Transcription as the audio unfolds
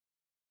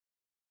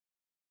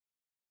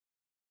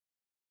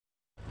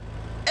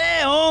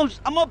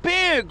Holmes. I'm up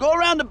here. Go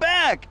around the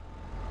back.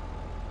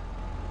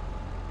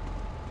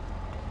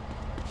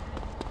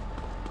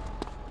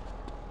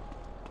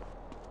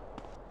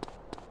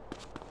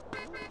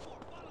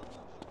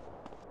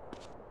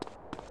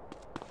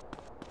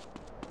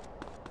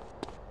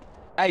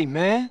 Hey,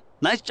 man.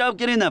 Nice job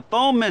getting that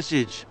phone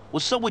message.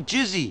 What's up with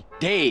Jizzy?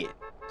 Dead.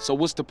 So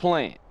what's the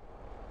plan?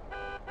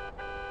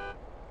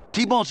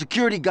 T-Bone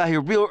security got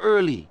here real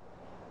early.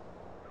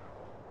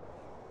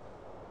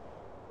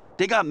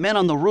 They got men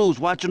on the roofs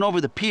watching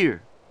over the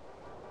pier.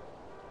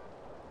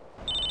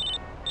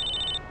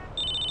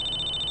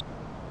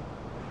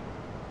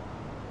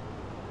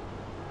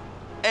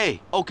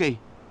 Hey, okay.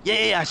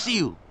 Yeah, I see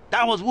you.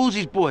 That was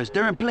Woozy's boys.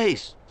 They're in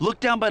place. Look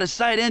down by the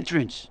side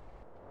entrance.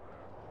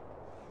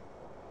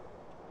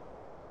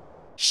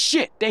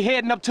 Shit, they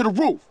heading up to the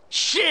roof.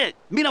 Shit!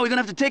 Mina, we're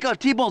gonna have to take out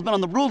T-Bone's men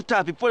on the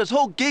rooftop before this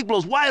whole gig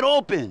blows wide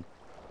open.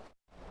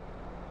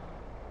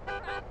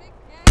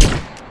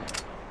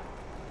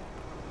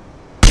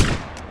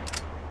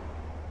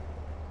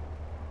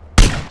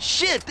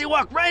 Shit, they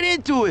walked right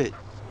into it.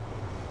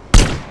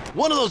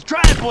 One of those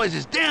triad boys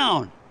is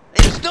down.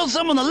 Hey, there's still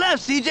some on the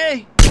left,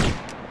 CJ.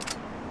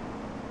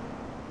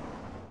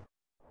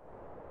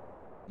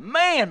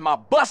 Man, my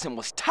busing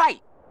was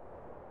tight.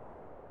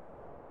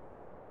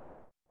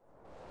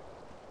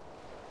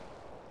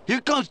 Here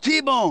comes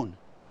T-Bone.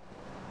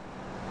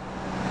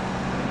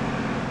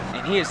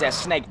 And here's that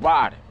snake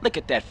rider. Look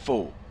at that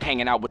fool,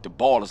 hanging out with the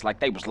ballers like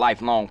they was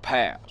lifelong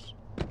pals.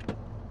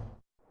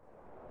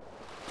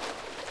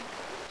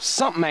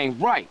 Something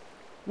ain't right.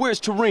 Where's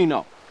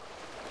Torino?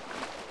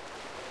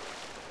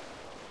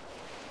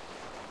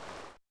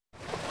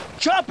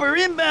 Chopper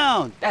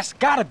inbound. That's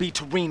gotta be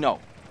Torino.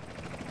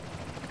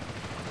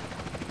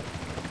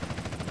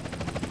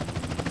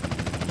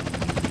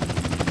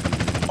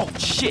 Oh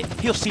shit,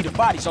 he'll see the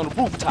bodies on the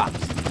rooftops.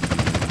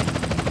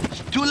 It's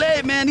too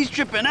late, man. He's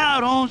tripping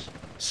out, Holmes.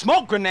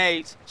 Smoke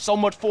grenades? So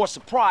much for a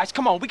surprise.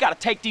 Come on, we gotta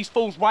take these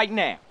fools right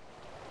now.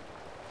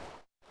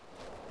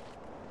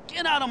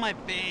 Get out of my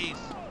face.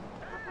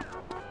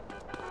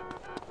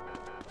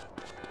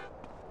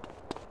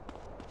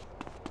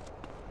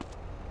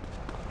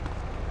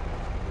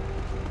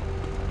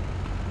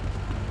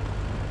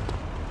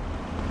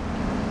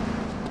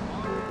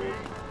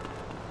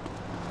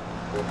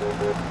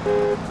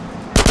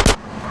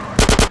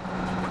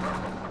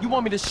 You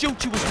want me to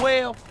shoot you as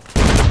well?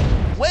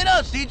 Wait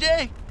up,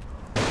 CJ.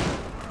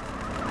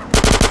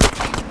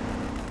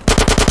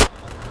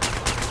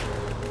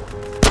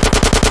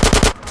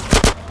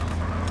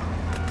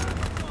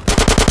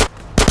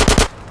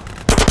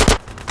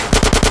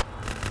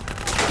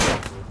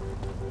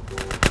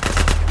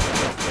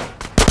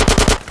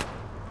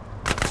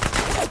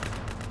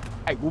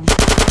 Hey, what was...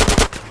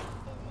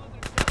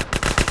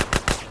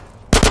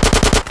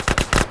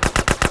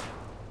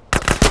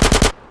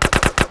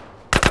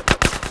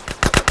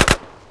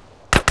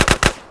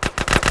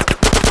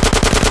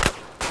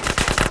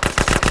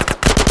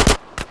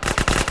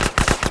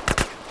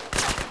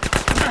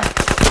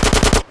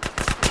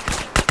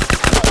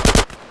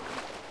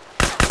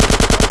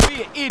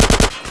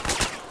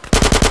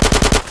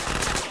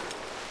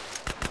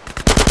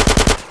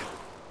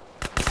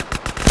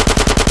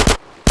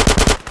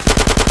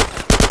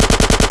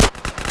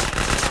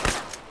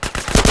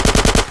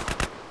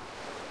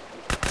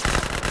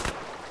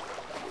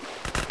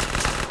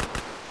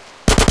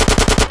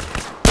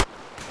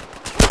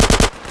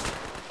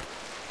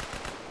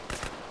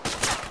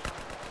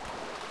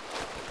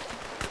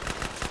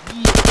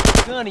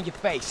 Gun in your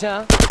face,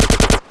 huh?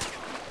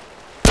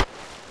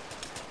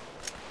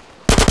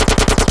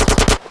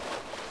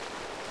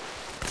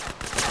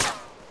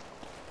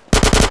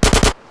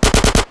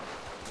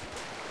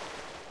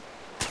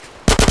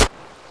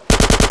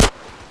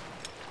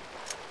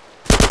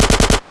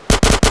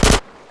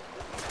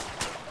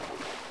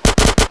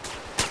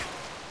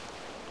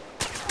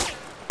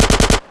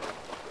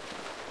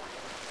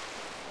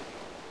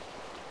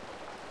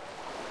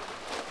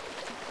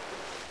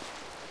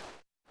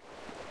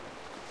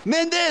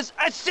 Mendez,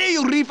 I see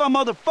you, Rifa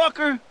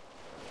motherfucker!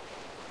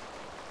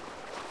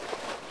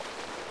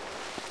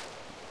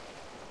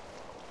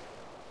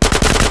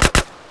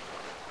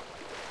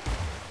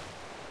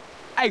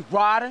 Hey,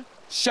 Ryder,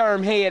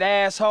 sherm-head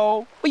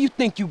asshole, where you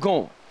think you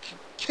going?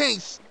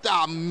 Can't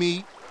stop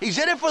me. He's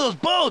headed for those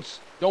boats!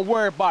 Don't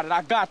worry about it,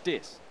 I got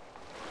this.